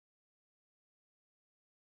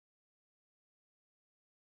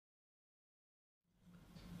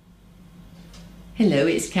Hello,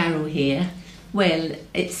 it's Carole here. Well,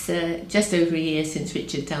 it's just over a year since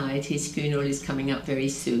Richard died. His funeral is coming up very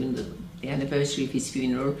soon, the anniversary of his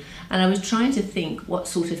funeral. And I was trying to think what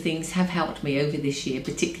sort of things have helped me over this year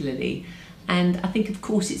particularly. And I think, of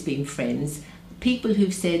course, it's been friends. People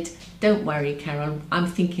who've said, don't worry, Carole, I'm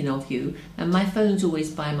thinking of you. And my phone's always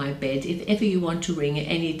by my bed. If ever you want to ring at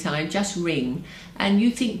any time, just ring. And you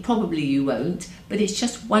think probably you won't, but it's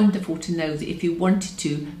just wonderful to know that if you wanted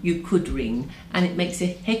to, you could ring. And it makes a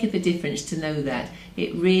heck of a difference to know that.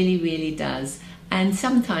 It really, really does. And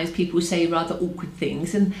sometimes people say rather awkward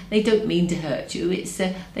things and they don't mean to hurt you. It's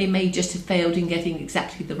they may just have failed in getting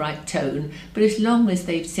exactly the right tone. But as long as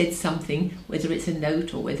they've said something, whether it's a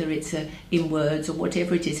note or whether it's in words or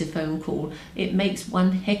whatever it is, a phone call, it makes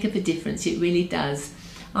one heck of a difference. It really does.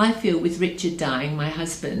 I feel with Richard dying, my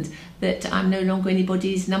husband, that I'm no longer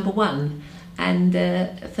anybody's number one. And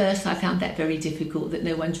at first I found that very difficult, that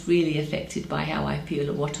no one's really affected by how I feel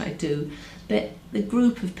or what I do. But the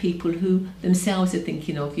group of people who themselves are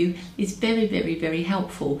thinking of you is very, very, very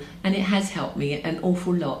helpful, and it has helped me an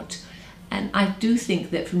awful lot. And I do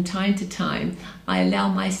think that from time to time I allow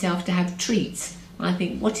myself to have treats. I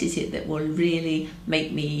think, what is it that will really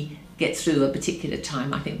make me get through a particular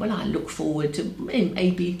time? I think, well, I look forward to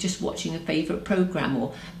maybe just watching a favourite programme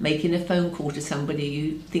or making a phone call to somebody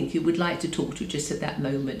you think you would like to talk to just at that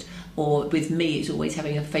moment. Or with me, it's always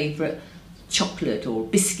having a favourite chocolate or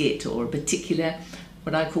biscuit or a particular,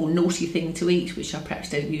 what I call naughty thing to eat, which I perhaps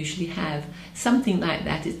don't usually have. Something like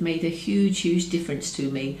that has made a huge, huge difference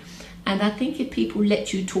to me. And I think if people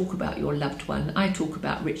let you talk about your loved one, I talk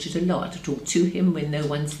about Richard a lot. I talk to him when no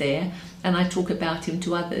one's there, and I talk about him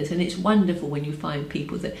to others. And it's wonderful when you find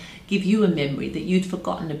people that give you a memory that you'd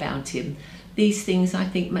forgotten about him. These things, I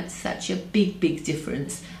think, make such a big, big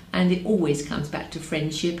difference. And it always comes back to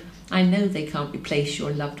friendship. I know they can't replace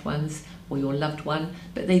your loved ones or your loved one,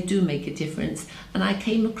 but they do make a difference. And I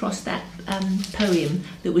came across that poem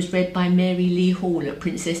that was read by Mary Lee Hall at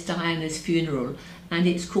Princess Diana's funeral, and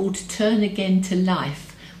it's called Turn Again to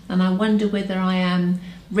Life. And I wonder whether I am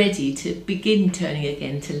ready to begin turning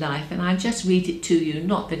again to life. And I'll just read it to you,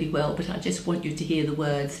 not very well, but I just want you to hear the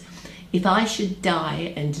words. If I should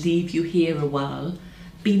die and leave you here a while,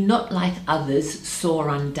 be not like others sore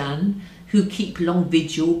undone, who keep long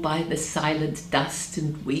vigil by the silent dust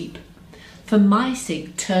and weep. For my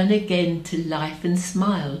sake turn again to life and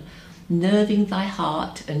smile, nerving thy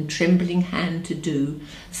heart and trembling hand to do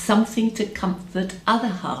something to comfort other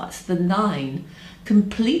hearts than thine,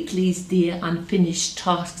 complete these dear unfinished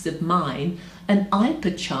tasks of mine, and I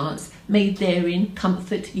perchance may therein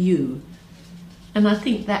comfort you. And I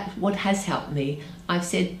think that's what has helped me. I've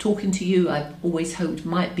said, talking to you, I've always hoped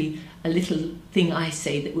might be a little thing I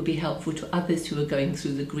say that would be helpful to others who are going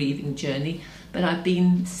through the grieving journey. But I've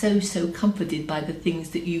been so comforted by the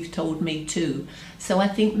things that you've told me too. So I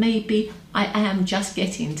think maybe I am just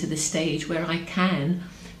getting to the stage where I can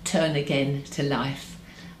turn again to life.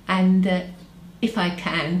 And if I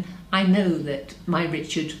can, I know that my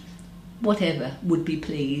Richard, whatever, would be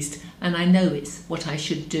pleased. And I know it's what I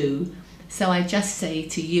should do. So I just say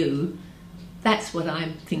to you, that's what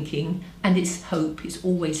I'm thinking, and it's hope, it's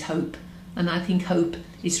always hope. And I think hope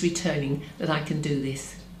is returning, that I can do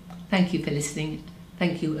this. Thank you for listening.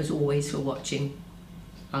 Thank you as always for watching.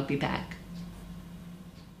 I'll be back.